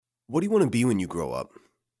What do you want to be when you grow up?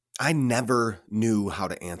 I never knew how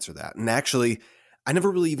to answer that. And actually, I never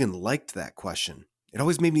really even liked that question. It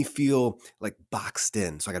always made me feel like boxed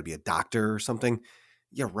in. So I got to be a doctor or something.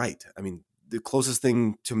 Yeah, right. I mean, the closest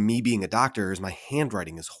thing to me being a doctor is my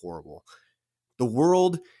handwriting is horrible. The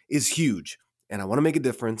world is huge and I want to make a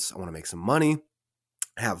difference. I want to make some money,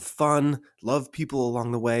 have fun, love people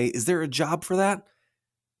along the way. Is there a job for that?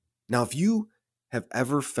 Now, if you have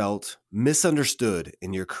ever felt misunderstood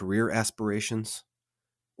in your career aspirations,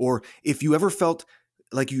 or if you ever felt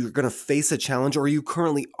like you're going to face a challenge or you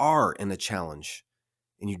currently are in a challenge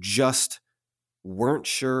and you just weren't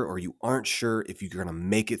sure or you aren't sure if you're going to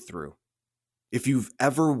make it through. If you've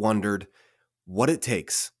ever wondered what it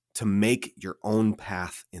takes to make your own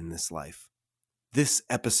path in this life, this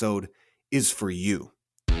episode is for you.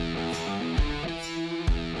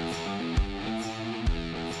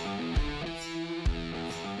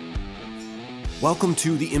 Welcome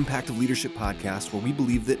to the Impact of Leadership podcast, where we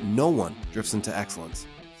believe that no one drifts into excellence.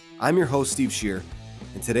 I'm your host, Steve Shear,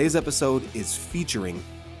 and today's episode is featuring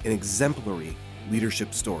an exemplary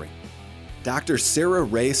leadership story. Dr. Sara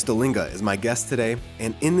Ray Stoelinga is my guest today,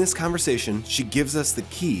 and in this conversation, she gives us the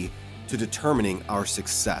key to determining our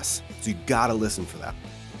success. So you gotta listen for that.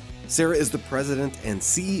 Sara is the president and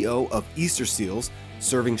CEO of Easter Seals,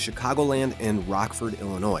 serving Chicagoland and Rockford,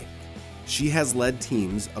 Illinois. She has led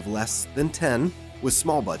teams of less than 10 with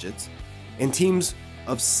small budgets and teams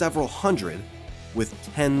of several hundred with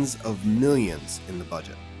tens of millions in the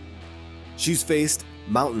budget. She's faced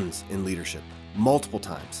mountains in leadership multiple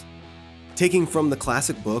times. Taking from the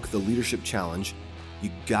classic book, The Leadership Challenge,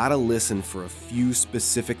 you gotta listen for a few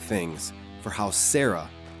specific things for how Sara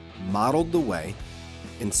modeled the way,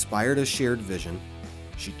 inspired a shared vision,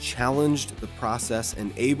 she challenged the process,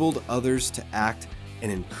 enabled others to act,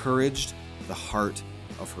 and encouraged the heart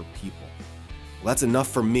of her people. Well, that's enough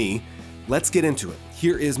for me. Let's get into it.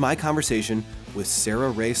 Here is my conversation with Sara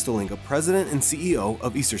Ray Stoelinga, President and CEO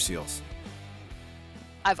of Easter Seals.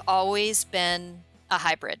 I've always been a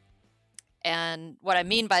hybrid. And what I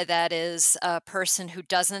mean by that is a person who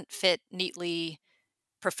doesn't fit neatly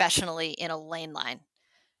professionally in a lane line.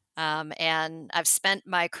 And I've spent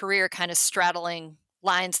my career kind of straddling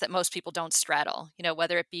lines that most people don't straddle,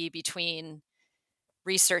 whether it be between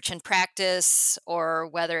research and practice, or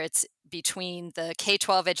whether it's between the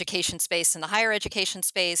K-12 education space and the higher education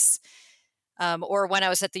space, or when I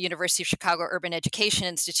was at the University of Chicago Urban Education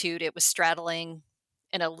Institute, it was straddling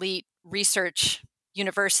an elite research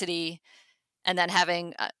university and then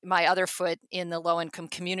having my other foot in the low-income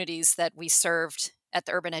communities that we served at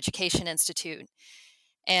the Urban Education Institute.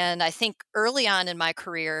 And I think early on in my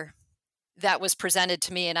career, that was presented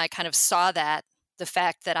to me, and I kind of saw that, the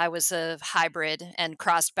fact that I was a hybrid and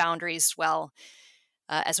crossed boundaries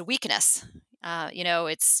as a weakness.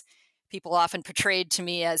 It's people often portrayed to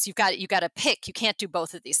me as you got to pick. You can't do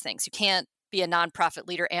both of these things. You can't be a nonprofit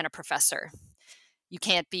leader and a professor. You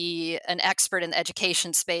can't be an expert in the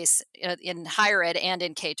education space in higher ed and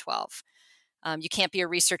in K-12. You can't be a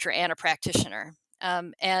researcher and a practitioner.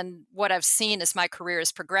 And what I've seen as my career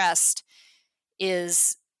has progressed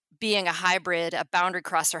is being a hybrid, a boundary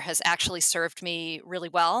crosser, has actually served me really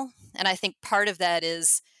well. And I think part of that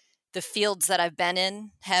is the fields that I've been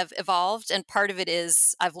in have evolved. And part of it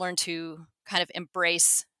is I've learned to kind of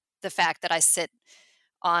embrace the fact that I sit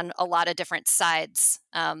on a lot of different sides,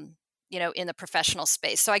 in the professional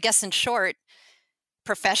space. So I guess in short,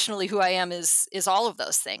 professionally, who I am is all of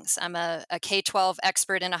those things. I'm a K-12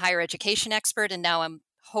 expert and a higher education expert. And now I'm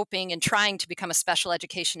hoping and trying to become a special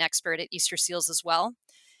education expert at Easter Seals as well.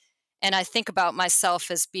 And I think about myself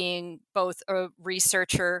as being both a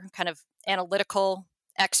researcher, kind of analytical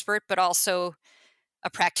expert, but also a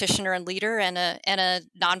practitioner and leader and a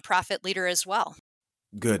nonprofit leader as well.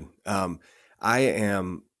 Good. I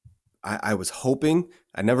was hoping,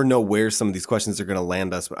 I never know where some of these questions are going to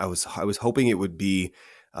land us, but I was hoping it would be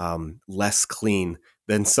less clean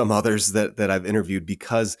than some others that I've interviewed,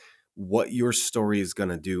 because what your story is going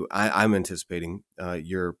to do, I'm anticipating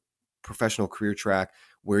your professional career track,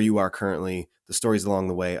 where you are currently, the stories along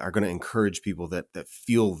the way are going to encourage people that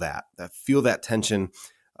feel that tension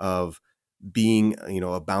of being,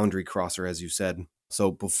 a boundary crosser, as you said.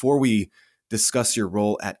 So before we discuss your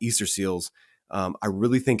role at Easter Seals, I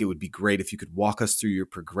really think it would be great if you could walk us through your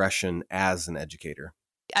progression as an educator.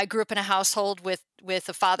 I grew up in a household with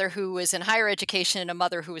a father who was in higher education and a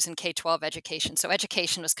mother who was in K-12 education. So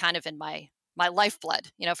education was kind of in my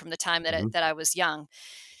lifeblood, from the time that I was young.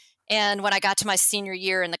 And when I got to my senior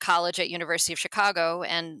year in the college at University of Chicago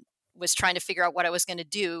and was trying to figure out what I was going to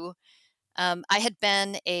do, I had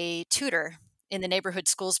been a tutor in the neighborhood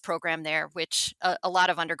schools program there, which a lot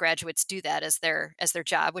of undergraduates do that as their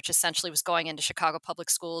job, which essentially was going into Chicago public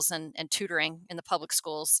schools and tutoring in the public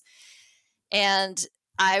schools. And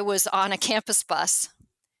I was on a campus bus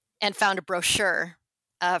and found a brochure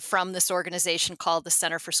from this organization called the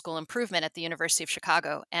Center for School Improvement at the University of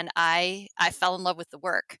Chicago. And I fell in love with the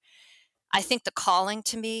work. I think the calling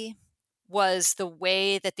to me was the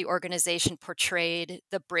way that the organization portrayed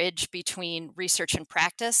the bridge between research and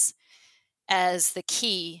practice as the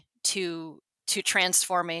key to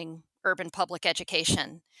transforming urban public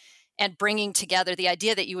education, and bringing together the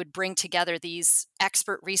idea that you would bring together these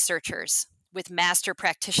expert researchers with master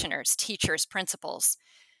practitioners, teachers, principals,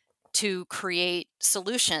 to create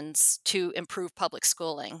solutions to improve public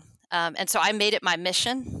schooling. And so I made it my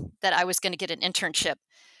mission that I was going to get an internship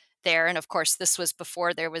there. And of course, this was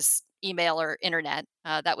before there was email or internet.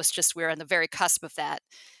 That was just, we were on the very cusp of that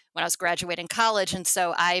when I was graduating college. And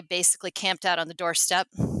so I basically camped out on the doorstep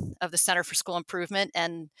of the Center for School Improvement,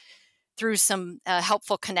 and through some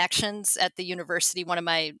helpful connections at the university, one of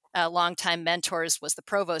my longtime mentors was the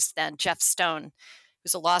provost then, Jeff Stone,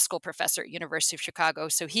 who's a law school professor at University of Chicago.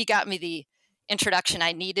 So he got me the introduction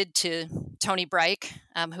I needed to Tony Breik,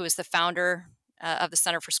 who is the founder of the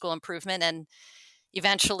Center for School Improvement. And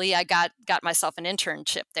eventually I got myself an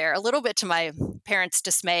internship there, a little bit to my parents'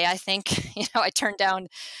 dismay, I think. I turned down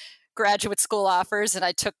graduate school offers, and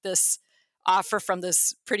I took this offer from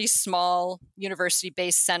this pretty small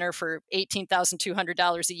university-based center for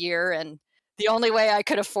 $18,200 a year. And the only way I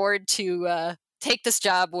could afford to take this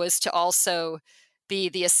job was to also be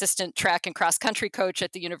the assistant track and cross country coach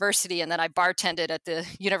at the university. And then I bartended at the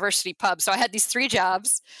university pub. So I had these 3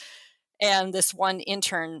 jobs and this one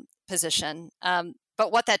intern position.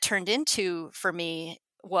 But what that turned into for me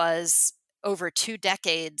was, over 2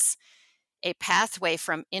 decades, a pathway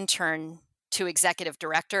from intern to executive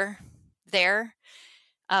director there,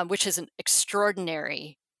 which is an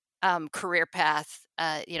extraordinary career path,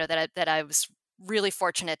 that I was really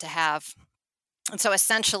fortunate to have. And so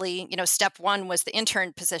essentially, step 1 was the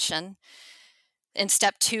intern position. In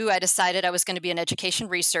step 2, I decided I was going to be an education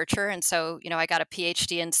researcher. And so, I got a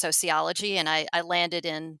PhD in sociology, and I landed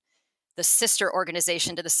in the sister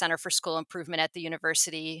organization to the Center for School Improvement at the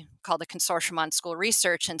university, called the Consortium on School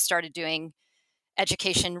Research, and started doing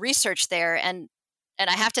education research there. And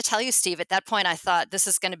I have to tell you, Steve, at that point, I thought this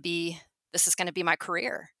is going to be my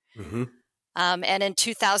career. Mm-hmm. And in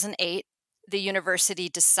 2008, the university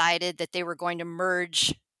decided that they were going to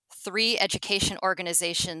merge 3 education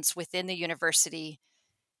organizations within the university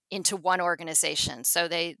into one organization. So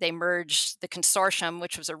they merged the consortium,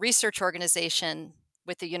 which was a research organization,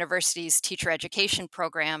 with the university's teacher education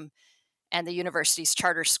program and the university's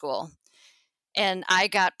charter school. And I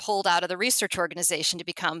got pulled out of the research organization to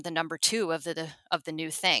become the number 2 of the new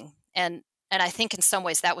thing. And I think in some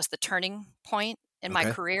ways that was the turning point in my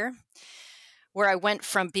career, where I went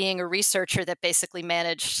from being a researcher that basically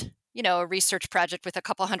managed, a research project with a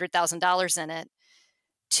couple $100,000 in it,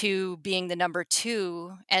 to being the number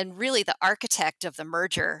 2 and really the architect of the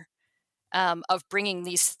merger, of bringing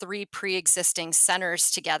these 3 pre-existing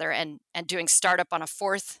centers together and doing startup on a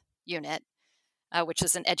 4th unit, which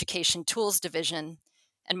is an education tools division.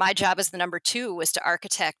 And my job as the number 2 was to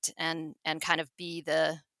architect and kind of be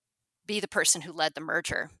the person who led the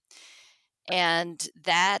merger. And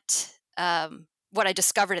that, what I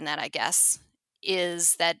discovered in that, I guess,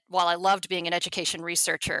 is that while I loved being an education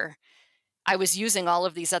researcher, I was using all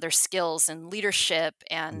of these other skills and leadership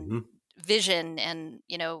and vision and,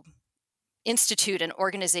 institute and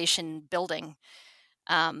organization building,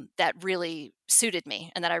 that really suited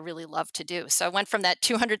me and that I really loved to do. So I went from that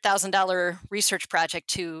 $200,000 research project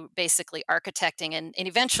to basically architecting and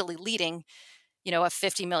eventually leading, a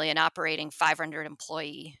 50 million operating 500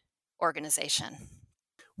 employee organization.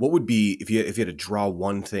 What would be, if you had to draw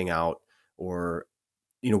one thing out, or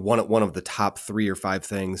one of the top 3 or 5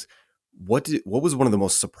 things, what was one of the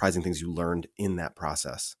most surprising things you learned in that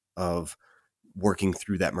process of working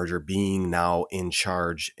through that merger, being now in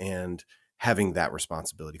charge and having that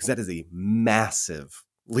responsibility? Because that is a massive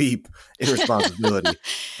leap in responsibility.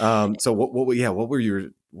 So what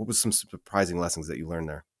was some surprising lessons that you learned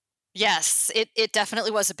there? Yes, it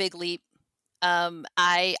definitely was a big leap.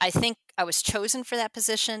 I think I was chosen for that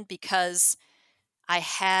position because I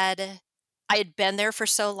had been there for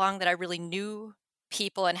so long that I really knew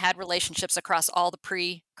people and had relationships across all the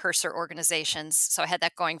precursor organizations. So I had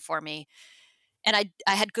that going for me. And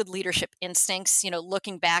I had good leadership instincts.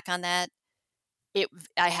 Looking back on that,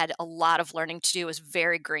 I had a lot of learning to do. It was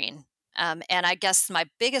very green. And I guess my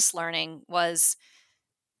biggest learning was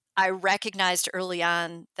I recognized early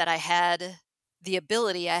on that I had the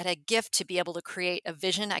ability, I had a gift to be able to create a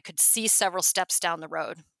vision. I could see several steps down the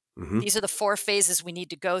road. Hmm. These are the 4 phases we need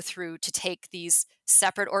to go through to take these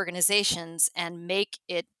separate organizations and make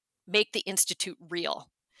the institute real,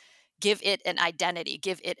 give it an identity,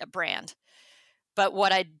 give it a brand. But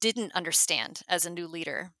what I didn't understand as a new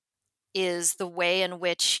leader is the way in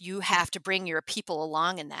which you have to bring your people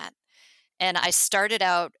along in that. And I started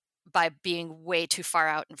out by being way too far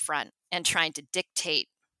out in front and trying to dictate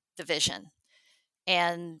the vision.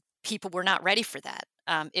 And people were not ready for that.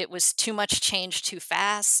 It was too much change too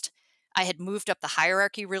fast. I had moved up the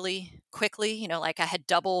hierarchy really quickly, like I had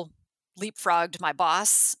double leapfrogged my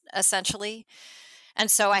boss essentially.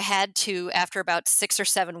 And so I had to, after about 6 or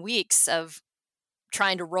 7 weeks of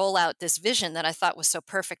trying to roll out this vision that I thought was so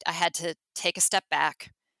perfect, I had to take a step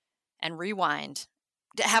back and rewind,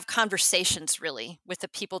 to have conversations really with the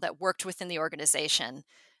people that worked within the organization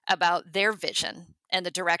about their vision and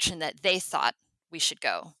the direction that they thought we should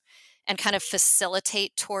go, and kind of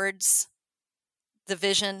facilitate towards the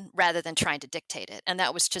vision rather than trying to dictate it. And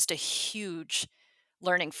that was just a huge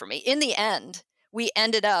learning for me. In the end, we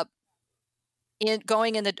ended up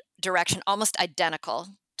going in the direction almost identical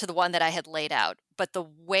to the one that I had laid out, but the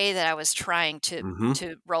way that I was trying to Hmm.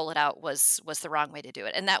 roll it out was the wrong way to do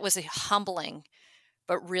it. And that was a humbling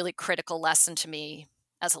but really critical lesson to me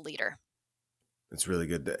as a leader. It's really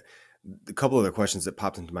good. A couple other questions that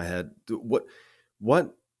popped into my head.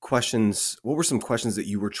 What questions? What were some questions that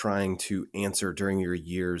you were trying to answer during your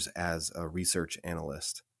years as a research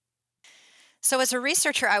analyst? So, as a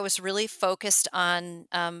researcher, I was really focused on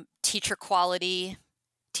teacher quality,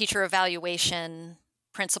 teacher evaluation,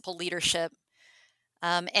 principal leadership,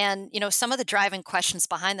 and some of the driving questions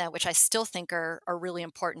behind that, which I still think are really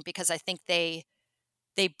important because I think they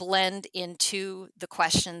blend into the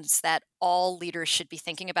questions that all leaders should be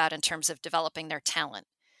thinking about in terms of developing their talent.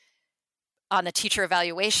 On the teacher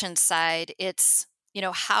evaluation side, it's,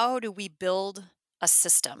 how do we build a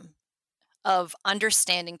system of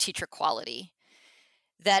understanding teacher quality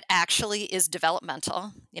that actually is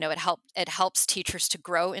developmental? It helps teachers to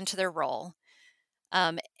grow into their role,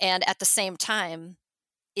 and at the same time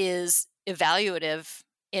is evaluative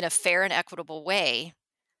in a fair and equitable way,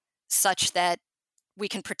 such that we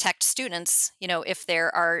can protect students, if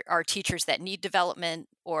there are teachers that need development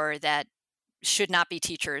or that should not be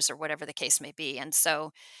teachers or whatever the case may be. And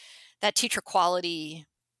so that teacher quality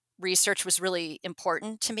research was really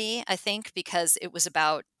important to me, I think, because it was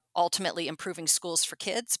about ultimately improving schools for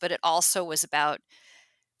kids, but it also was about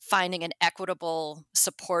finding an equitable,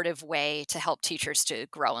 supportive way to help teachers to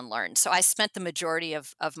grow and learn. So I spent the majority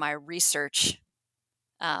of my research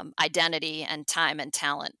identity and time and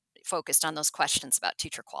talent focused on those questions about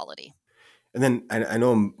teacher quality. And then I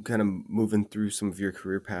know I'm kind of moving through some of your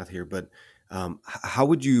career path here, but how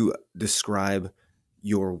would you describe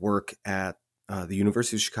your work at the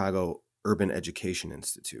University of Chicago Urban Education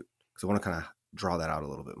Institute? Because I want to kind of draw that out a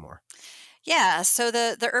little bit more. Yeah, so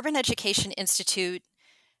the Urban Education Institute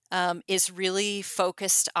is really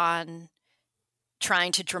focused on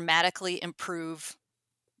trying to dramatically improve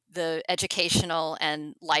the educational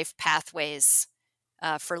and life pathways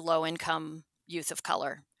for low income youth of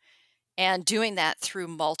color, and doing that through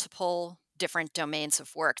multiple different domains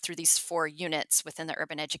of work through these 4 units within the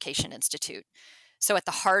Urban Education Institute. So, at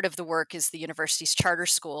the heart of the work is the university's charter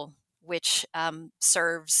school, which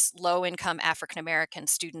serves low income African American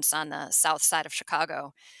students on the south side of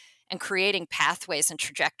Chicago, and creating pathways and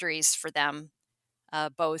trajectories for them,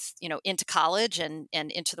 both into college and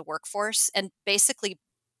into the workforce, and basically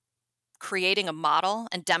creating a model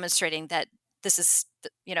and demonstrating that this is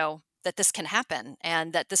that this can happen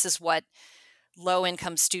and that this is what low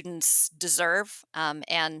income students deserve,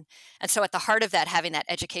 and so at the heart of that, having that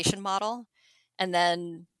education model. And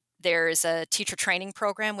then there's a teacher training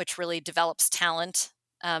program which really develops talent,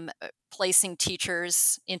 placing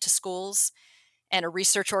teachers into schools, and a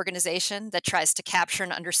research organization that tries to capture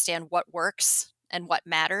and understand what works and what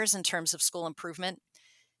matters in terms of school improvement,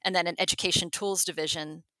 and then an education tools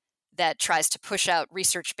division that tries to push out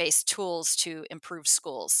research-based tools to improve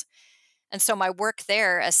schools. And so my work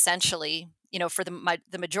there essentially, for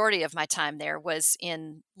the majority of my time there, was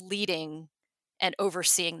in leading and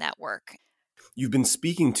overseeing that work. You've been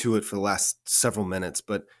speaking to it for the last several minutes,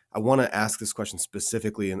 but I want to ask this question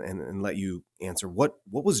specifically and let you answer. What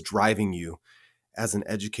was driving you as an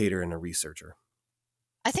educator and a researcher?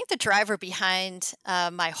 I think the driver behind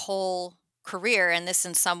my whole career, and this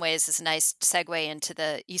in some ways is a nice segue into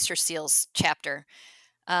the Easter Seals chapter,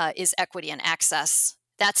 is equity and access.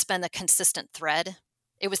 That's been the consistent thread.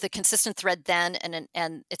 It was the consistent thread then,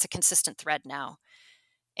 and it's a consistent thread now.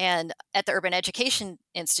 And at the Urban Education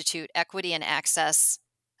Institute, equity and access,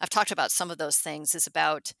 I've talked about some of those things, is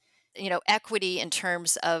about, equity in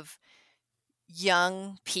terms of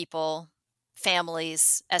young people,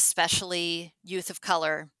 families, especially youth of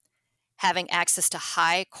color, having access to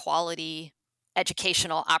high quality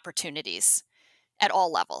educational opportunities at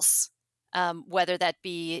all levels, whether that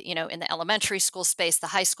be, in the elementary school space, the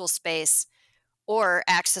high school space, or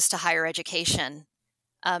access to higher education.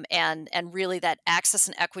 And really that access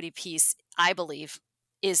and equity piece, I believe,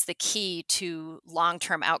 is the key to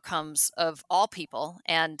long-term outcomes of all people,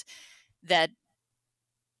 and that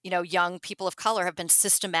young people of color have been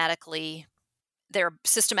there are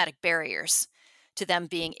systematic barriers to them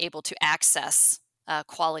being able to access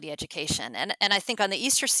quality education. And I think on the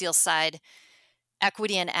Easter Seal side,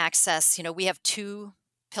 equity and access, we have two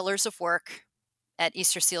pillars of work at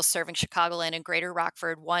Easter Seal serving Chicagoland and Greater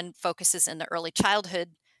Rockford. One focuses in the early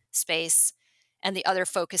childhood space, and the other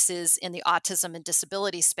focuses in the autism and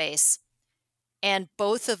disability space. And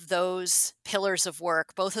both of those pillars of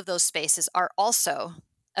work, both of those spaces are also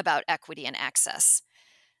about equity and access.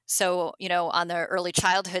 So, on the early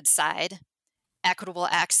childhood side, equitable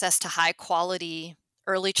access to high quality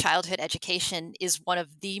early childhood education is one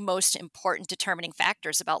of the most important determining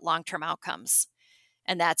factors about long term outcomes.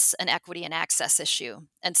 And that's an equity and access issue.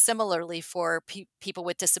 And similarly, for people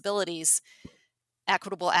with disabilities,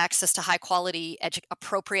 equitable access to high quality,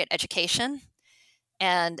 appropriate education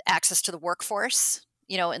and access to the workforce,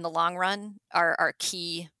 in the long run are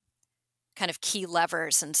key, kind of key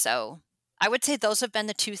levers. And so I would say those have been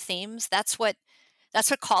the two themes. That's what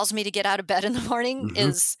calls me to get out of bed in the morning, Mm-hmm.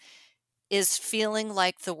 is feeling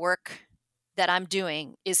like the work that I'm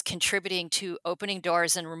doing is contributing to opening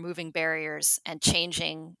doors and removing barriers and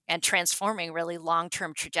changing and transforming really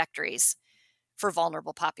long-term trajectories for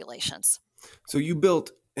vulnerable populations. So you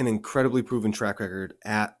built an incredibly proven track record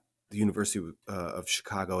at the University of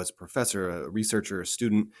Chicago as a professor, a researcher, a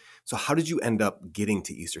student. So how did you end up getting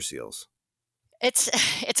to Easter Seals? It's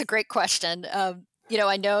it's a great question.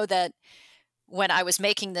 I know that when I was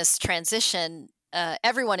making this transition,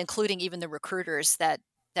 everyone, including even the recruiters that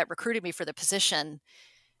recruited me for the position,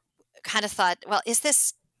 kind of thought, well,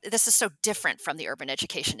 this is so different from the Urban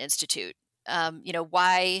Education Institute?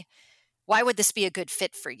 Why would this be a good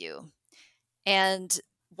fit for you? And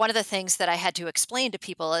one of the things that I had to explain to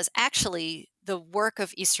people is actually the work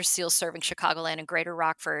of Easter Seals serving Chicagoland and Greater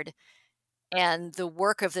Rockford and the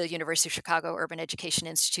work of the University of Chicago Urban Education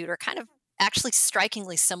Institute are kind of actually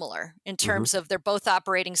strikingly similar in Mm-hmm. terms of they're both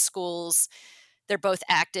operating schools. They're both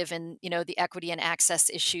active in, the equity and access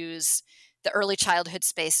issues. The early childhood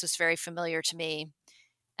space was very familiar to me.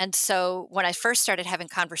 And so when I first started having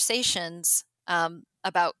conversations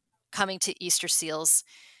about coming to Easter Seals,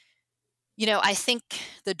 I think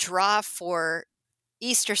the draw for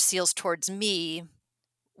Easter Seals towards me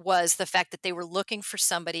was the fact that they were looking for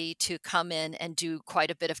somebody to come in and do quite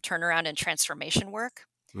a bit of turnaround and transformation work.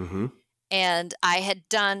 Mm-hmm. And I had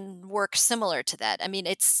done work similar to that. I mean,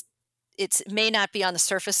 it may not be on the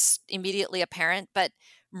surface immediately apparent, but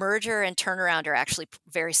merger and turnaround are actually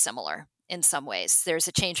very similar in some ways. There's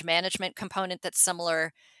a change management component that's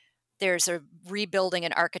similar. There's a rebuilding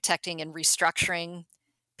and architecting and restructuring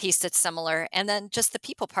piece that's similar. And then just the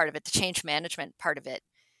people part of it, the change management part of it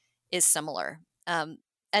is similar.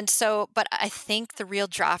 And so, but I think the real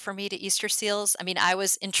draw for me to Easter Seals, I mean, I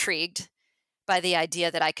was intrigued by the idea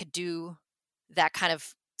that I could do that kind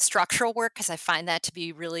of structural work because I find that to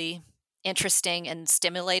be really interesting and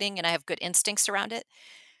stimulating, and I have good instincts around it.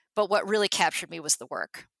 But what really captured me was the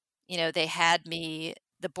work. The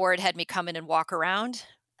board had me come in and walk around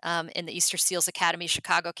in the Easter Seals Academy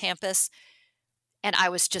Chicago campus, and I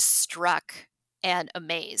was just struck and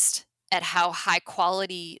amazed at how high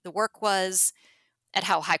quality the work was, at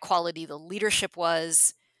how high quality the leadership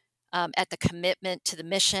was, at the commitment to the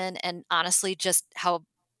mission, and honestly, just how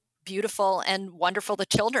beautiful and wonderful the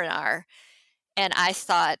children are. And I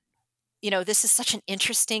thought, this is such an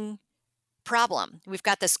interesting problem. We've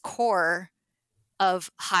got this core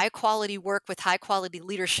of high quality work with high quality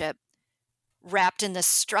leadership wrapped in this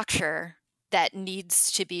structure that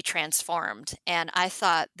needs to be transformed. And I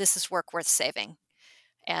thought this is work worth saving.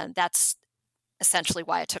 And that's essentially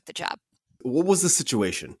why I took the job. What was the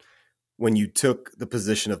situation when you took the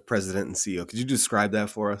position of president and CEO? Could you describe that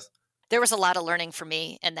for us? There was a lot of learning for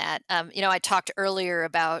me in that. I talked earlier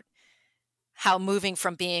about how moving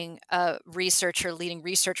from being a researcher leading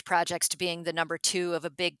research projects to being the number two of a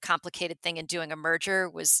big complicated thing and doing a merger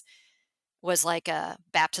was like a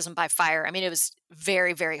baptism by fire. I mean, it was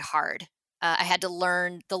very, very hard. I had to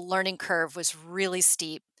learn. The learning curve was really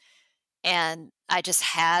steep. And I just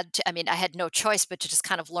had to, I mean, I had no choice but to just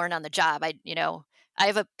kind of learn on the job. I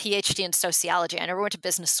have a PhD in sociology. I never went to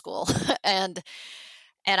business school. and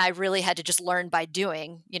and I really had to just learn by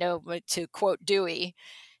doing, to quote Dewey.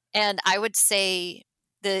 And I would say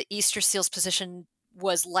the Easter Seals position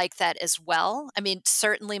was like that as well. I mean,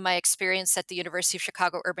 certainly my experience at the University of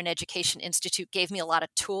Chicago Urban Education Institute gave me a lot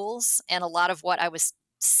of tools, and a lot of what I was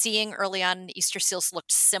seeing early on in Easter Seals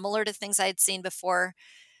looked similar to things I had seen before,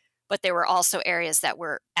 but there were also areas that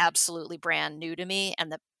were absolutely brand new to me,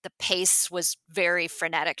 and the pace was very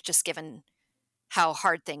frenetic just given how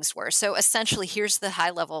hard things were. So essentially, here's the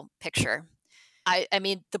high level picture. I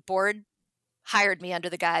mean, the board hired me under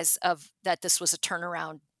the guise of that this was a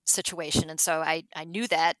turnaround situation. And so I knew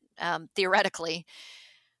that theoretically.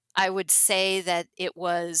 I would say that it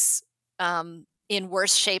was in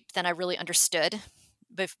worse shape than I really understood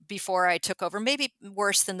before I took over, maybe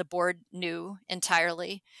worse than the board knew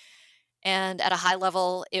entirely. And at a high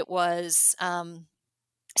level, it was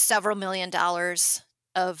several $1 million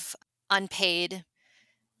of unpaid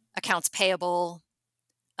accounts payable,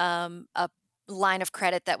 a line of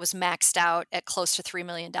credit that was maxed out at close to $3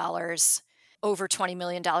 million, over $20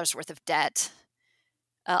 million worth of debt,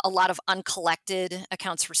 a lot of uncollected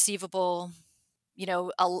accounts receivable,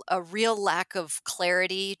 a real lack of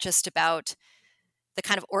clarity just about the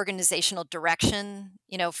kind of organizational direction,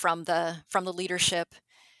 from the leadership,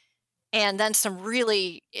 and then some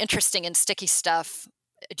really interesting and sticky stuff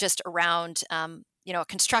just around, a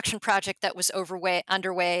construction project that was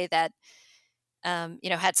underway that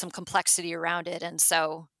had some complexity around it. And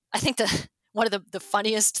so I think one of the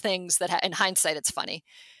funniest things in hindsight, it's funny.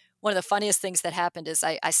 One of the funniest things that happened is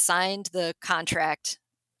I signed the contract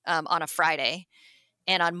on a Friday,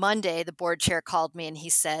 and on Monday the board chair called me and he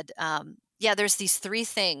said, "Yeah, there's these three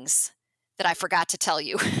things that I forgot to tell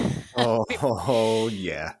you." Oh,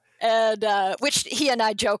 yeah. And which he and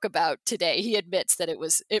I joke about today. He admits that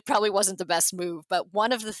it probably wasn't the best move, but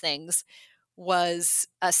one of the things was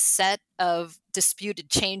a set of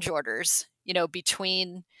disputed change orders,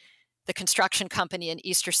 between the construction company and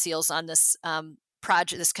Easter Seals on this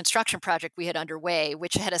this construction project we had underway,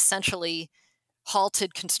 which had essentially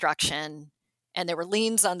halted construction, and there were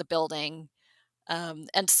liens on the building.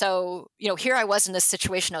 And so, here I was in this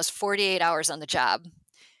situation. I was 48 hours on the job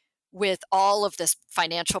with all of this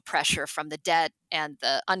financial pressure from the debt and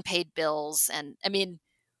the unpaid bills. And I mean,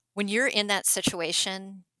 when you're in that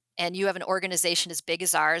situation and you have an organization as big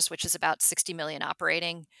as ours, which is about 60 million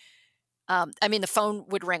operating, I mean, the phone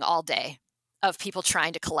would ring all day of people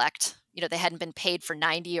trying to collect. They hadn't been paid for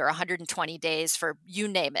 90 or 120 days for, you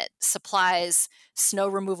name it, supplies, snow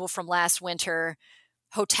removal from last winter,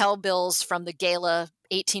 hotel bills from the gala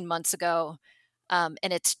 18 months ago. And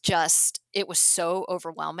it was so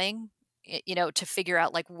overwhelming, to figure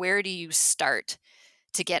out, like, where do you start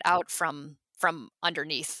to get out from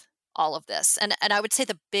underneath all of this. And I would say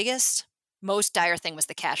the biggest, most dire thing was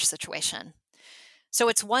the cash situation. So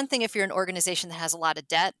it's one thing if you're an organization that has a lot of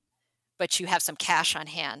debt, but you have some cash on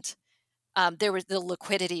hand. The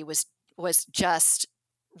liquidity was just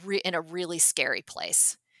in a really scary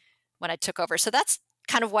place when I took over. So that's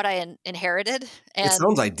kind of what I inherited. It And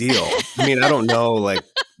sounds ideal. I mean, I don't know, like,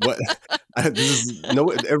 what this is. No,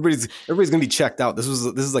 everybody's gonna be checked out. This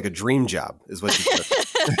is like a dream job, is what you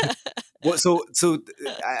said. Well, so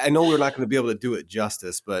I know we're not going to be able to do it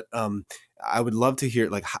justice, but I would love to hear,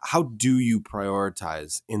 like, how do you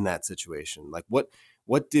prioritize in that situation? Like,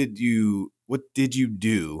 what did you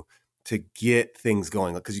do to get things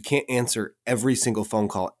going? Because you can't answer every single phone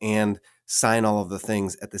call and sign all of the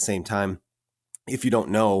things at the same time if you don't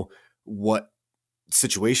know what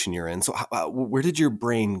situation you're in. So where did your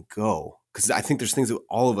brain go? Because I think there's things that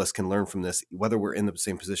all of us can learn from this, whether we're in the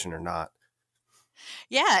same position or not.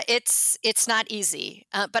 yeah, it's not easy.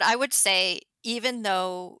 But I would say, even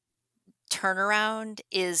though turnaround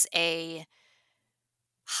is a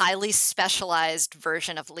highly specialized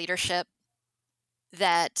version of leadership,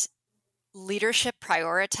 that leadership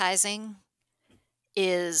prioritizing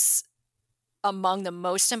is among the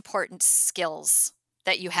most important skills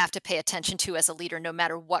that you have to pay attention to as a leader, no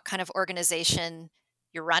matter what kind of organization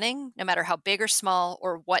you're running, no matter how big or small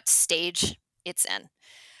or what stage it's in.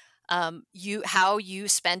 How you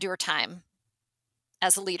spend your time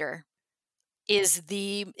as a leader it's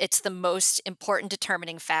the most important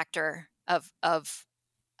determining factor of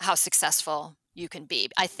how successful you can be.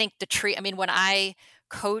 I think I mean, when I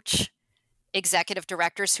coach executive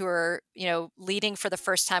directors who are, leading for the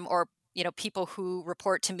first time, or, people who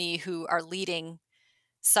report to me who are leading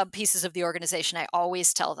sub pieces of the organization, I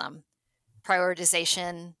always tell them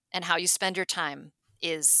prioritization and how you spend your time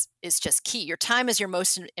is just key. Your time is your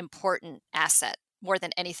most important asset, more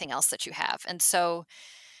than anything else that you have. And so,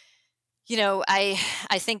 I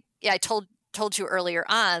think, yeah, I told you earlier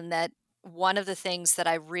on that one of the things that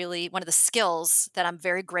one of the skills that I'm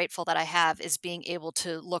very grateful that I have is being able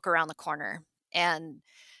to look around the corner. And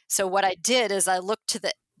so what I did is I looked to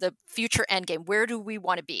the future end game. Where do we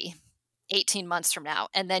want to be 18 months from now?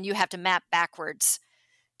 And then you have to map backwards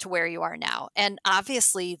to where you are now. And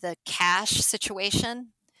obviously the cash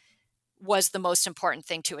situation was the most important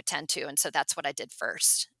thing to attend to. And so that's what I did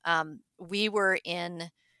first. We were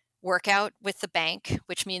in workout with the bank,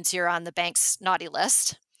 which means you're on the bank's naughty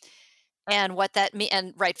list. And what that means,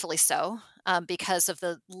 and rightfully so, because of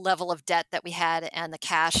the level of debt that we had and the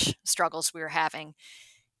cash struggles we were having.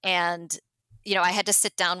 And, I had to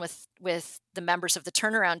sit down with the members of the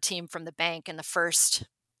turnaround team from the bank in the first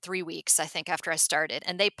 3 weeks, I think, after I started.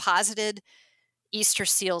 And they posited Easter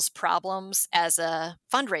Seal's problems as a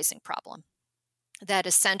fundraising problem, that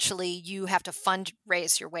essentially you have to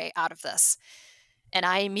fundraise your way out of this. And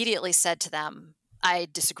I immediately said to them, I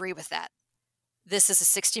disagree with that. This is a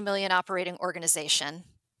 60 million operating organization.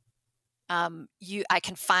 I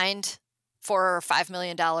can find $4 or $5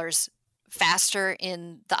 million faster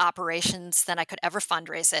in the operations than I could ever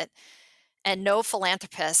fundraise it. And no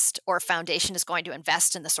philanthropist or foundation is going to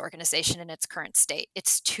invest in this organization in its current state.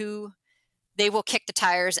 They will kick the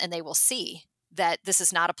tires and they will see that this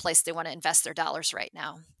is not a place they want to invest their dollars right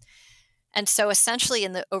now. And so essentially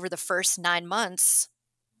over the first 9 months,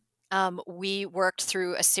 we worked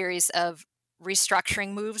through a series of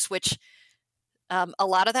restructuring moves, which a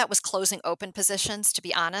lot of that was closing open positions, to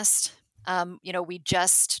be honest.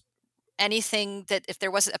 Anything that if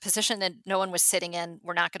there was a position that no one was sitting in,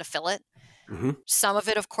 we're not going to fill it. Mm-hmm. Some of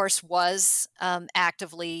it, of course, was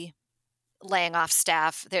actively laying off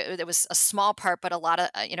staff. There was a small part, but a lot of,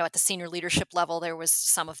 at the senior leadership level, there was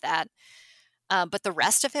some of that. But the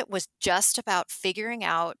rest of it was just about figuring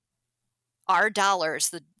out our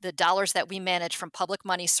dollars, the dollars that we manage from public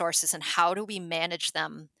money sources, and how do we manage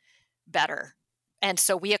them better. And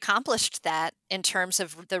so we accomplished that in terms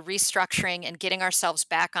of the restructuring and getting ourselves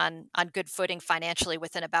back on good footing financially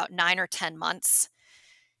within about 9 or 10 months.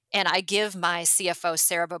 And I give my CFO,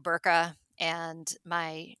 Sarah Boberka, and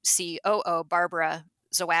my COO, Barbara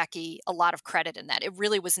Zawacki, a lot of credit in that. It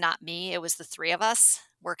really was not me. It was the three of us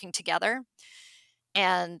working together.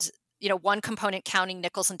 And, one component counting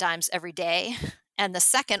nickels and dimes every day. And the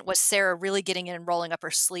second was Sarah really getting in and rolling up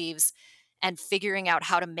her sleeves and figuring out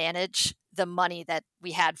how to manage the money that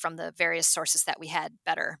we had from the various sources that we had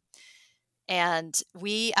better. And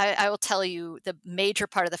I will tell you, the major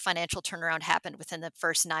part of the financial turnaround happened within the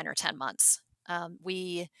first 9 or 10 months.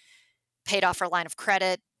 We paid off our line of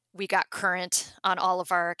credit. We got current on all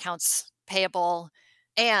of our accounts payable.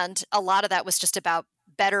 And a lot of that was just about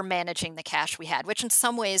better managing the cash we had, which in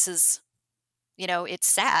some ways is, it's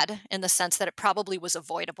sad in the sense that it probably was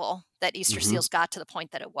avoidable that Easter Mm-hmm. Seals got to the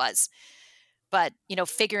point that it was. But,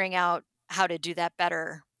 figuring out how to do that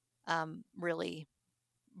better really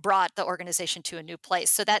brought the organization to a new place.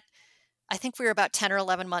 So that, I think we were about 10 or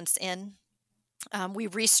 11 months in. We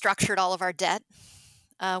restructured all of our debt.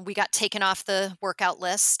 We got taken off the workout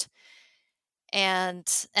list. And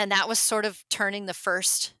that was sort of turning the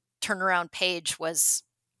first turnaround page was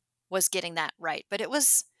getting that right. But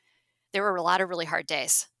there were a lot of really hard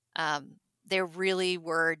days. There really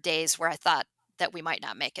were days where I thought that we might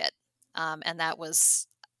not make it. And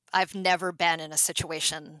I've never been in a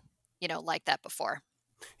situation, like that before.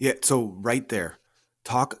 Yeah. So right there,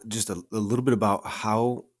 talk just a little bit about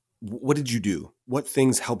what did you do? What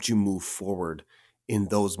things helped you move forward in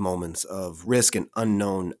those moments of risk and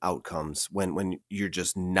unknown outcomes when you're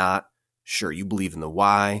just not sure? You believe in the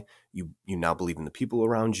why, you now believe in the people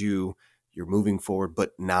around you, you're moving forward,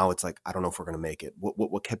 but now it's like, I don't know if we're going to make it.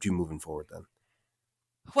 What kept you moving forward then?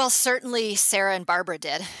 Well, certainly Sarah and Barbara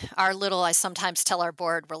did. I sometimes tell our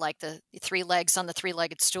board, we're like the three legs on the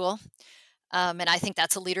three-legged stool. And I think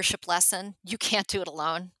that's a leadership lesson. You can't do it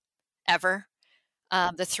alone, ever.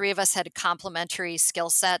 The three of us had complementary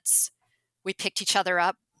skill sets. We picked each other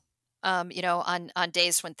up, on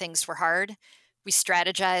days when things were hard. We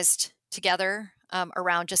strategized together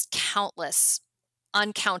around just countless,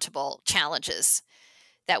 uncountable challenges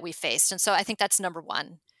that we faced. And so I think that's number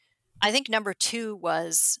one. I think number two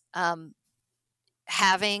was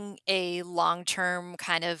having a long-term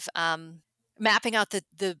kind of mapping out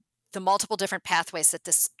the multiple different pathways that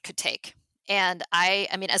this could take. And I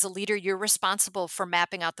mean, as a leader, you're responsible for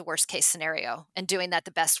mapping out the worst case scenario and doing that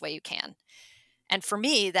the best way you can. And for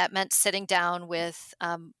me, that meant sitting down with,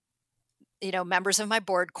 members of my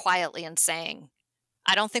board quietly and saying,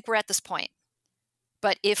 I don't think we're at this point.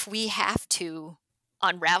 But if we have to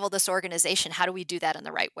unravel this organization, how do we do that in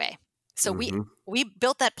the right way? So Mm-hmm. we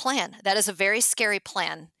built that plan. That is a very scary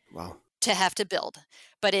plan Wow. to have to build.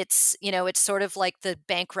 But it's, it's sort of like the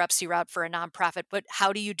bankruptcy route for a nonprofit, but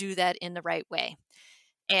how do you do that in the right way?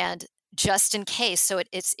 And just in case, so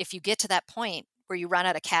it's if you get to that point where you run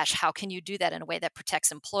out of cash, how can you do that in a way that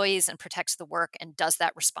protects employees and protects the work and does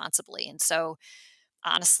that responsibly? And so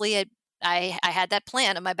honestly, I had that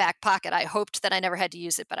plan in my back pocket. I hoped that I never had to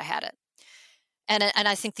use it, but I had it. And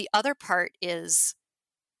I think the other part is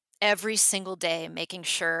every single day making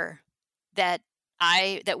sure that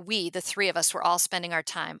we, the three of us, were all spending our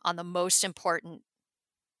time on the most important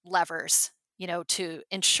levers, to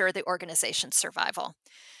ensure the organization's survival.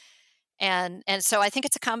 And so I think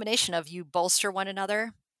it's a combination of you bolster one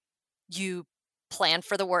another, you plan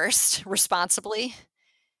for the worst responsibly,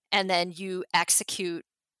 and then you execute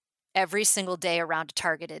every single day around a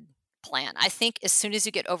targeted plan. I think as soon as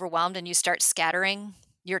you get overwhelmed and you start scattering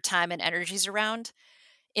your time and energies around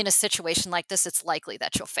in a situation like this, it's likely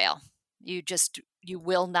that you'll fail. You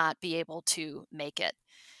will not be able to make it.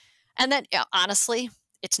 And then honestly,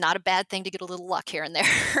 it's not a bad thing to get a little luck here and there.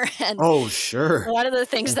 And Oh, sure. one of the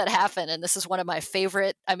things that happened, and this is one of my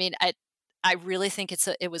favorite, I really think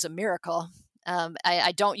it was a miracle.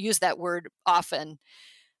 I don't use that word often,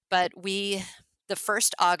 but the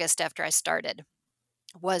first August after I started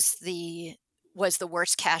was the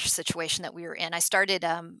worst cash situation that we were in. I started,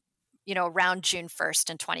 around June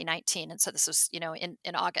 1st in 2019. And so this was, in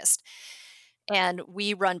August. And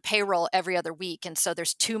we run payroll every other week. And so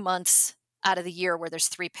there's 2 months out of the year where there's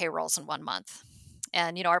 3 payrolls in 1 month.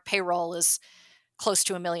 And, our payroll is close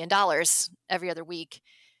to $1 million every other week.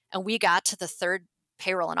 And we got to the third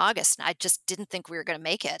payroll in August, and I just didn't think we were going to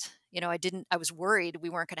make it. I was worried we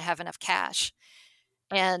weren't going to have enough cash.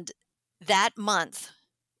 And that month,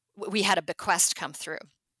 we had a bequest come through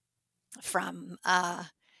from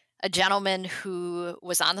a gentleman who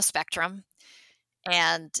was on the spectrum,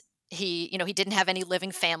 and he didn't have any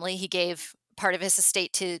living family. He gave part of his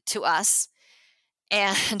estate to us,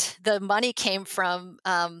 and the money came from.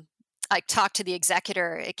 I talked to the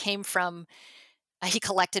executor. It came from he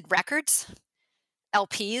collected records,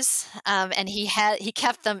 LPs, and he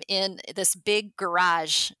kept them in this big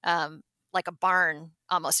garage, like a barn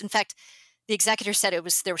almost. In fact, the executor said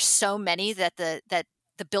there were so many that the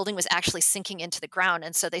building was actually sinking into the ground,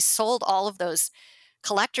 and so they sold all of those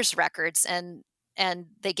collector's records and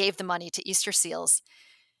they gave the money to Easter Seals.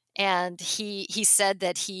 And he said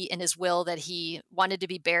that he in his will that he wanted to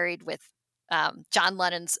be buried with John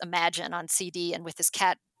Lennon's Imagine on CD and with his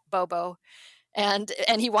cat Bobo, and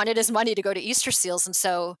he wanted his money to go to Easter Seals. And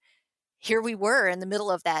so here we were in the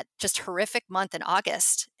middle of that just horrific month in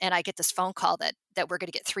August, and I get this phone call that we're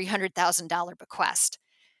going to get $300,000 bequest.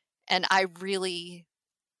 And it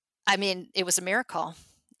was a miracle.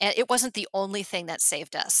 And it wasn't the only thing that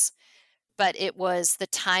saved us, but it was the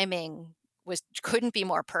timing couldn't be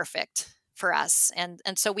more perfect for us. And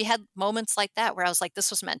so we had moments like that where I was like,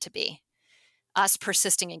 this was meant to be. Us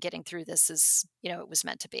persisting and getting through this it was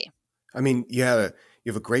meant to be. I mean, you have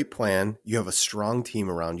a great plan. You have a strong team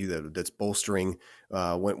around you that's bolstering.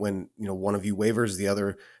 When one of you wavers, the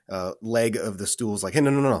other leg of the stool is like, hey,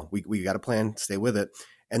 no, we got a plan. Stay with it.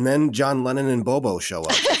 And then John Lennon and Bobo show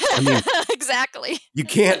up. I mean, exactly. You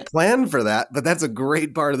can't plan for that, but that's a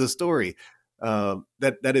great part of the story.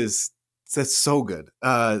 That's so good.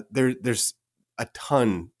 There's a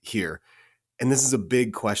ton here, and this is a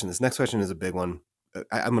big question. This next question is a big one.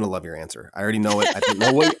 I'm going to love your answer. I already know it. I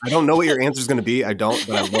don't know what your answer is going to be. I don't,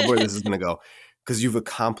 but I love where this is going to go because you've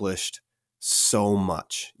accomplished so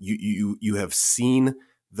much. You have seen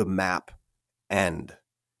the map end,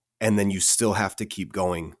 and then you still have to keep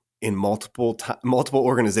going in multiple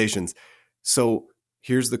organizations. So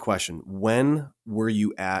here's the question. When were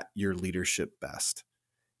you at your leadership best?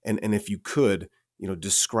 And if you could,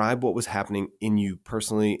 describe what was happening in you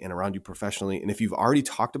personally and around you professionally. And if you've already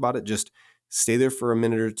talked about it, just stay there for a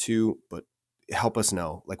minute or two, but help us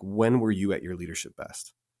know, like, when were you at your leadership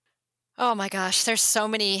best? Oh my gosh, there's so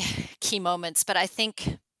many key moments, but I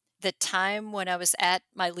think the time when I was at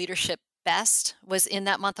my leadership best was in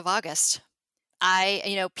that month of August.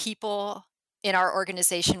 People in our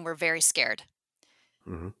organization were very scared.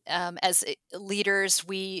 Mm-hmm. As leaders,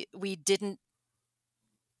 we didn't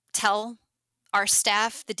tell our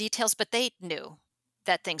staff the details, but they knew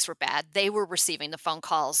that things were bad. They were receiving the phone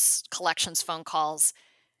calls, collections phone calls.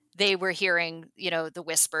 They were hearing, the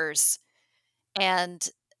whispers. And,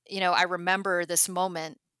 I remember this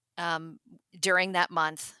moment during that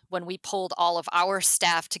month when we pulled all of our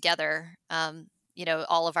staff together.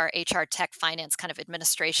 all of our HR, tech, finance, kind of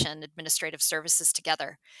administrative services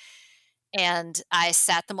together. And I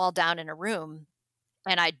sat them all down in a room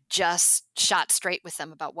and I just shot straight with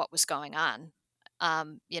them about what was going on.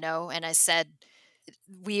 And I said,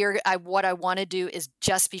 what I want to do is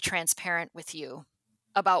just be transparent with you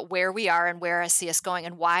about where we are and where I see us going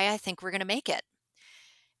and why I think we're going to make it.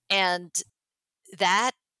 And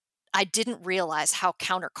that I didn't realize how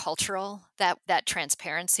countercultural that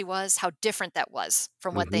transparency was, how different that was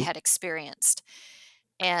from what they had experienced.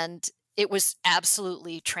 And it was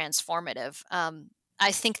absolutely transformative.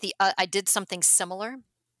 I think I did something similar.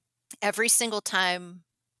 Every single time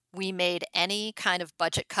we made any kind of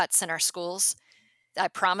budget cuts in our schools, I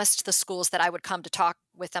promised the schools that I would come to talk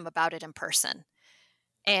with them about it in person.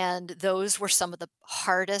 And those were some of the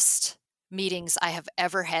hardest meetings I have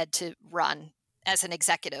ever had to run as an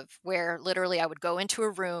executive, where literally I would go into a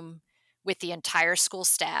room with the entire school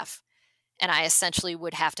staff and I essentially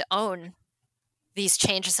would have to own these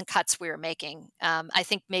changes and cuts we were making. I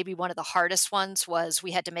think maybe one of the hardest ones was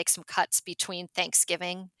we had to make some cuts between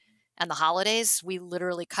Thanksgiving and the holidays. We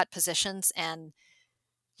literally cut positions and,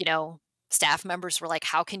 staff members were like,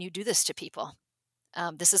 how can you do this to people?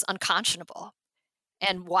 This is unconscionable.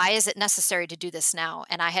 And why is it necessary to do this now?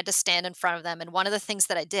 And I had to stand in front of them. And one of the things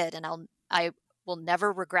that I did, and I will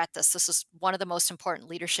never regret this, this is one of the most important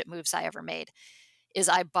leadership moves I ever made, is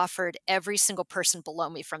I buffered every single person below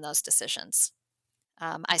me from those decisions.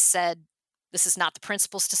 I said, this is not the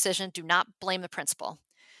principal's decision. Do not blame the principal.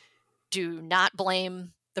 Do not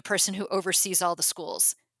blame the person who oversees all the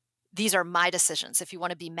schools. These are my decisions. If you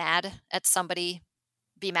want to be mad at somebody,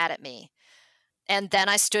 be mad at me. And then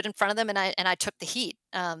I stood in front of them and I took the heat.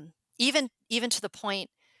 Even to the point,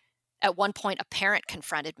 at one point, a parent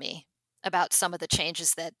confronted me about some of the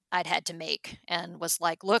changes that I'd had to make and was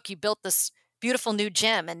like, look, you built this beautiful new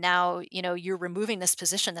gym and now, you're removing this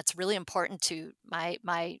position that's really important to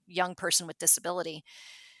my young person with disability.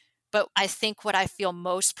 But I think what I feel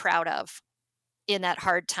most proud of in that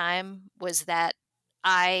hard time was that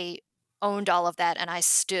I owned all of that and I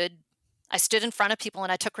stood in front of people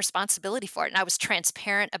and I took responsibility for it. And I was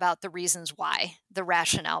transparent about the reasons why, the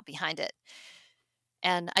rationale behind it.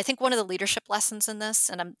 And I think one of the leadership lessons in this,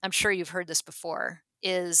 and I'm sure you've heard this before,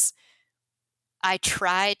 is I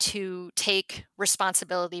try to take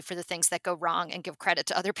responsibility for the things that go wrong and give credit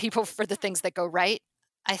to other people for the things that go right.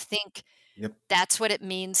 I think that's what it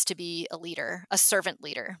means to be a leader, a servant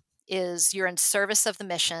leader, is you're in service of the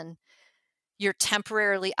mission. You're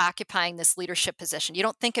temporarily occupying this leadership position. You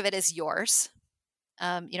don't think of it as yours.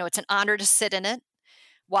 It's an honor to sit in it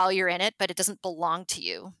while you're in it, but it doesn't belong to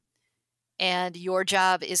you. And your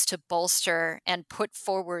job is to bolster and put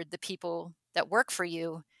forward the people that work for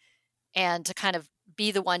you and to kind of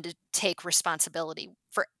be the one to take responsibility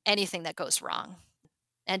for anything that goes wrong.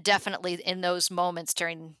 And definitely in those moments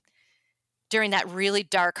during that really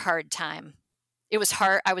dark, hard time, it was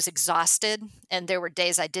hard. I was exhausted and there were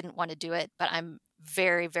days I didn't want to do it, but I'm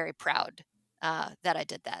very, very proud that I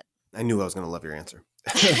did that. I knew I was going to love your answer.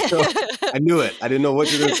 I knew it. I didn't know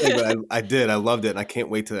what you were going to say, but I did. I loved it. And I can't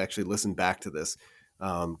wait to actually listen back to this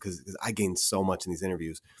because I gained so much in these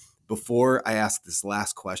interviews. Before I ask this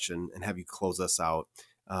last question and have you close us out,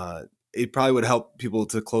 it probably would help people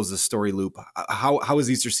to close the story loop. How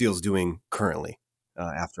is Easter Seals doing currently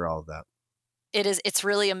after all of that? It's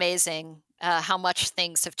really amazing how much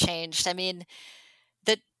things have changed. I mean,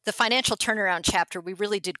 the financial turnaround chapter, we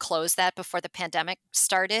really did close that before the pandemic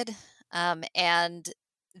started. And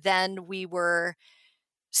then we were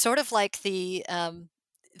sort of like the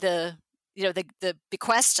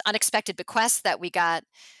unexpected bequest that we got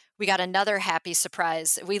another happy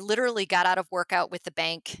surprise. We literally got out of workout with the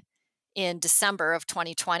bank in December of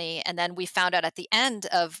 2020. And then we found out at the end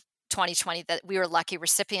of 2020 that we were lucky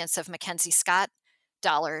recipients of Mackenzie Scott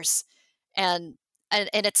dollars. And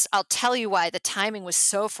I'll tell you why the timing was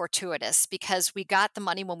so fortuitous, because we got the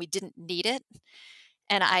money when we didn't need it.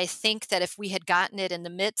 And I think that if we had gotten it in the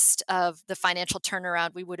midst of the financial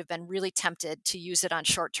turnaround, we would have been really tempted to use it on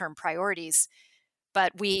short-term priorities.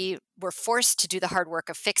 But we were forced to do the hard work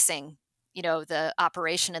of fixing, the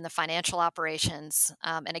operation and the financial operations.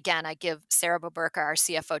 And again, I give Sarah Boberka, our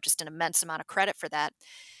CFO, just an immense amount of credit for that.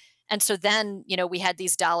 And so then, we had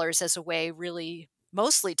these dollars as a way really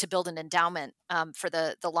mostly to build an endowment for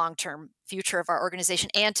the long-term future of our organization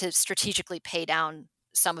and to strategically pay down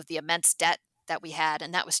some of the immense debt that we had.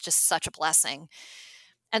 And that was just such a blessing.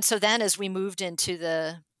 And so then as we moved into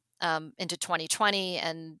 2020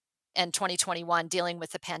 and 2021, dealing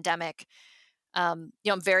with the pandemic, I'm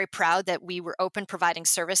very proud that we were open, providing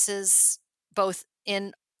services both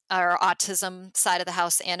in our autism side of the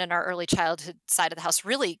house and in our early childhood side of the house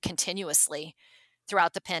really continuously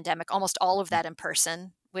throughout the pandemic, almost all of that in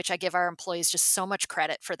person, which I give our employees just so much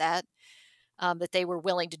credit for that, that they were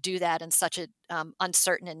willing to do that in such a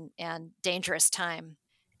uncertain and dangerous time.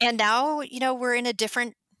 And now, we're in a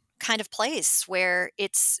different kind of place where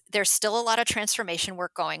there's still a lot of transformation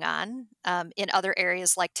work going on in other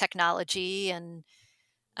areas like technology and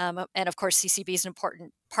of course, CCB is an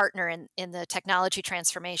important partner in the technology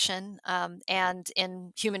transformation and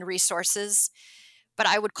in human resources. But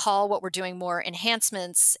I would call what we're doing more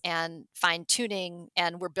enhancements and fine tuning,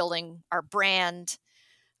 and we're building our brand,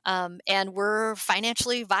 and we're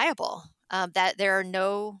financially viable. That there are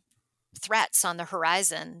no threats on the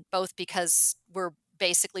horizon, both because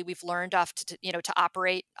we've learned to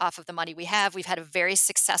operate off of the money we have. We've had a very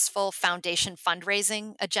successful foundation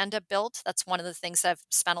fundraising agenda built. That's one of the things I've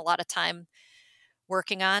spent a lot of time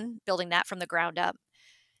working on, building that from the ground up.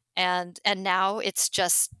 And now it's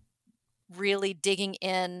just really digging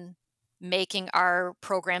in, making our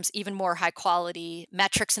programs even more high quality,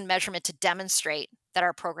 metrics and measurement to demonstrate that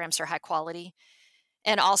our programs are high quality,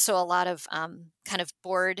 and also a lot of kind of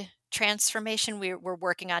board transformation. We're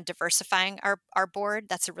working on diversifying our board.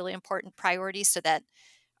 That's a really important priority, so that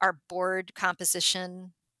our board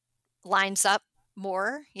composition lines up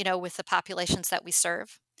more, with the populations that we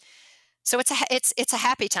serve. So it's a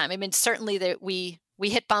happy time. I mean, certainly that we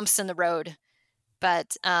hit bumps in the road,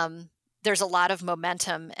 but there's a lot of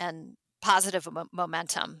momentum and positive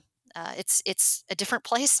momentum. It's a different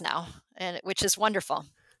place now, and which is wonderful.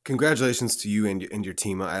 Congratulations to you and your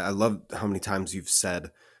team. I love how many times you've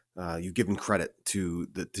said you've given credit to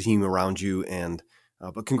the team around you,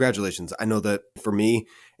 but congratulations. I know that for me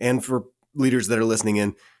and for leaders that are listening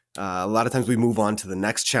in, a lot of times we move on to the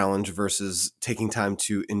next challenge versus taking time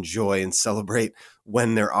to enjoy and celebrate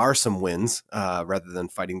when there are some wins, rather than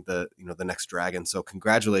fighting the next dragon. So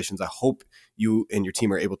congratulations. I hope you and your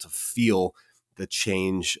team are able to feel the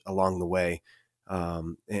change along the way.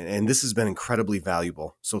 And this has been incredibly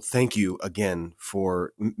valuable. So thank you again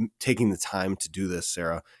for taking the time to do this,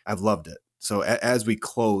 Sara. I've loved it. So as we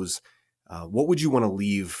close, what would you want to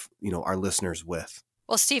leave, our listeners with?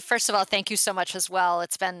 Well, Steve, first of all, thank you so much as well.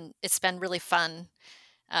 It's been really fun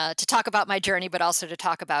to talk about my journey, but also to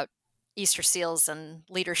talk about Easter Seals and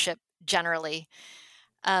leadership generally.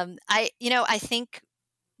 I think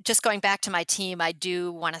just going back to my team, I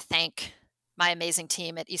do want to thank my amazing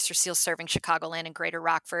team at Easter Seals serving Chicagoland and Greater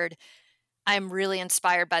Rockford. I'm really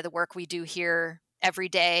inspired by the work we do here every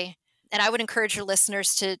day. And I would encourage your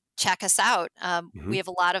listeners to check us out. We have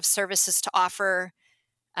a lot of services to offer.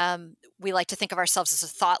 We like to think of ourselves as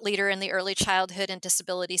a thought leader in the early childhood and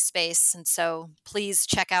disability space. And so please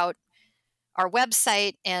check out our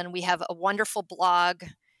website. And we have a wonderful blog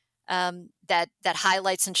that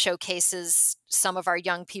highlights and showcases some of our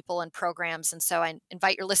young people and programs. And so I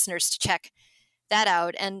invite your listeners to check that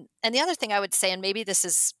out. And the other thing I would say, and maybe this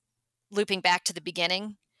is looping back to the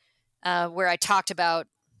beginning, where I talked about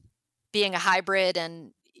being a hybrid,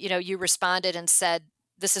 and you responded and said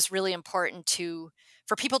this is really important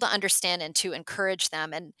for people to understand and to encourage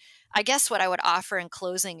them. And I guess what I would offer in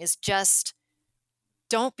closing is just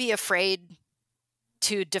don't be afraid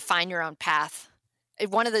to define your own path.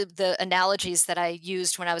 One of the analogies that I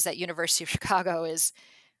used when I was at University of Chicago is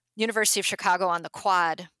University of Chicago on the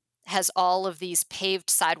Quad has all of these paved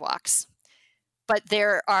sidewalks, but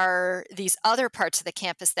there are these other parts of the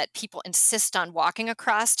campus that people insist on walking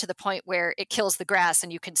across to the point where it kills the grass,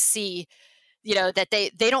 and you can see that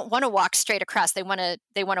they don't want to walk straight across. They want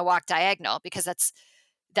to walk diagonal because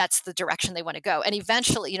that's the direction they want to go. And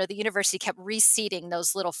eventually, the university kept reseeding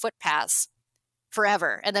those little footpaths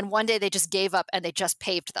forever. And then one day they just gave up and they just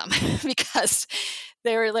paved them because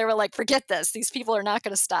they were like, forget this. These people are not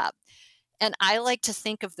going to stop. And I like to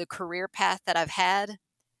think of the career path that I've had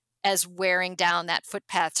as wearing down that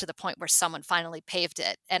footpath to the point where someone finally paved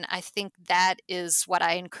it. And I think that is what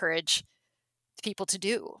I encourage people to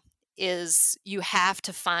do, is you have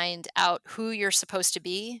to find out who you're supposed to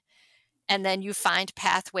be, and then you find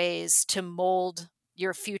pathways to mold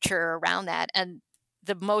your future around that. And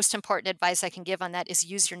the most important advice I can give on that is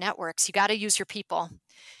use your networks. You got to use your people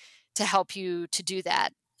to help you to do that.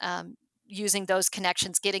 Using those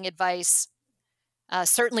connections, getting advice.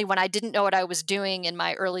 Certainly when I didn't know what I was doing in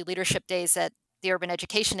my early leadership days at the Urban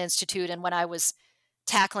Education Institute, and when I was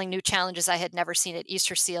tackling new challenges I had never seen at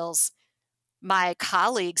Easter Seals, my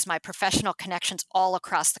colleagues, my professional connections all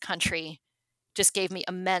across the country just gave me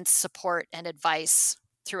immense support and advice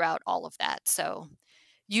throughout all of that. So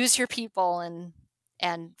use your people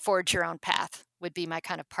and forge your own path would be my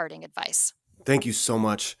kind of parting advice. Thank you so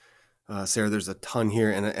much. Sara, there's a ton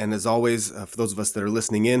here. And as always, for those of us that are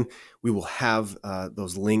listening in, we will have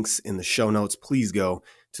those links in the show notes. Please go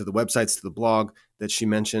to the websites, to the blog that she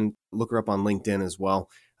mentioned. Look her up on LinkedIn as well.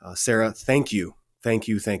 Sara, thank you. Thank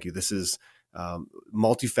you. Thank you. This is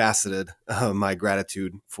multifaceted, my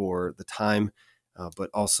gratitude for the time, but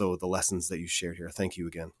also the lessons that you shared here. Thank you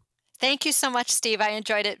again. Thank you so much, Steve. I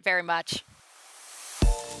enjoyed it very much.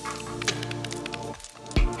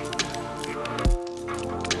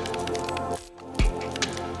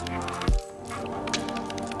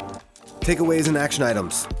 Takeaways and action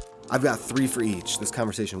items. I've got 3 for each. This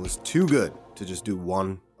conversation was too good to just do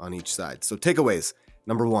one on each side. So takeaways.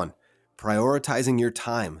 Number 1, prioritizing your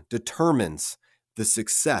time determines the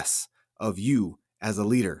success of you as a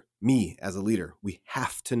leader, me as a leader. We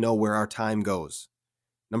have to know where our time goes.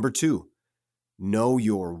 Number 2, know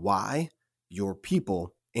your why, your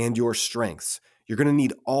people, and your strengths. You're going to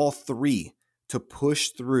need all 3 to push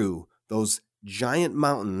through those giant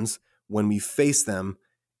mountains when we face them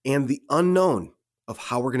and the unknown of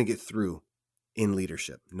how we're going to get through in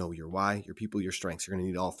leadership. Know your why, your people, your strengths. You're going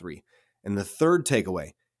to need all 3. And the third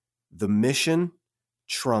takeaway, the mission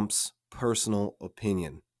trumps personal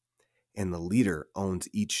opinion, and the leader owns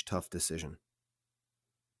each tough decision.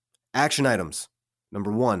 Action items.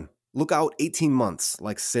 Number 1, look out 18 months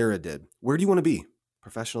like Sara did. Where do you want to be?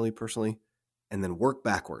 Professionally, personally, and then work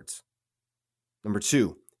backwards. Number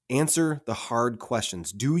 2, answer the hard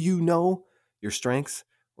questions. Do you know your strengths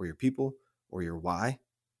or your people or your why?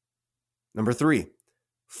 Number 3,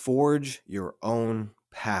 forge your own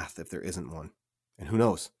path if there isn't one. And who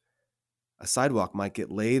knows? A sidewalk might get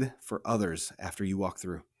laid for others after you walk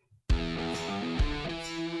through.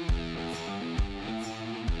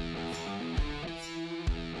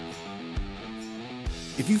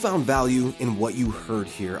 If you found value in what you heard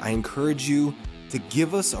here, I encourage you to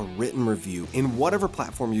give us a written review in whatever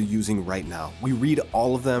platform you're using right now. We read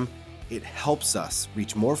all of them. It helps us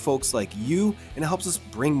reach more folks like you, and it helps us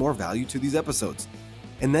bring more value to these episodes.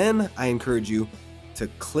 And then I encourage you to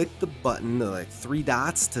click the button, the 3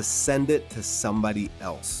 dots, to send it to somebody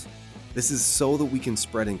else. This is so that we can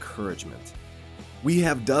spread encouragement. We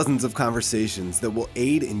have dozens of conversations that will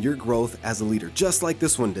aid in your growth as a leader, just like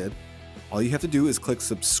this one did. All you have to do is click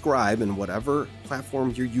subscribe in whatever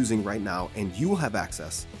platform you're using right now, and you will have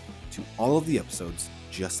access to all of the episodes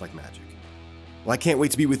just like magic. Well, I can't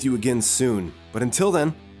wait to be with you again soon. But until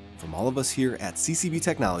then, from all of us here at CCB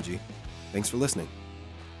Technology, thanks for listening.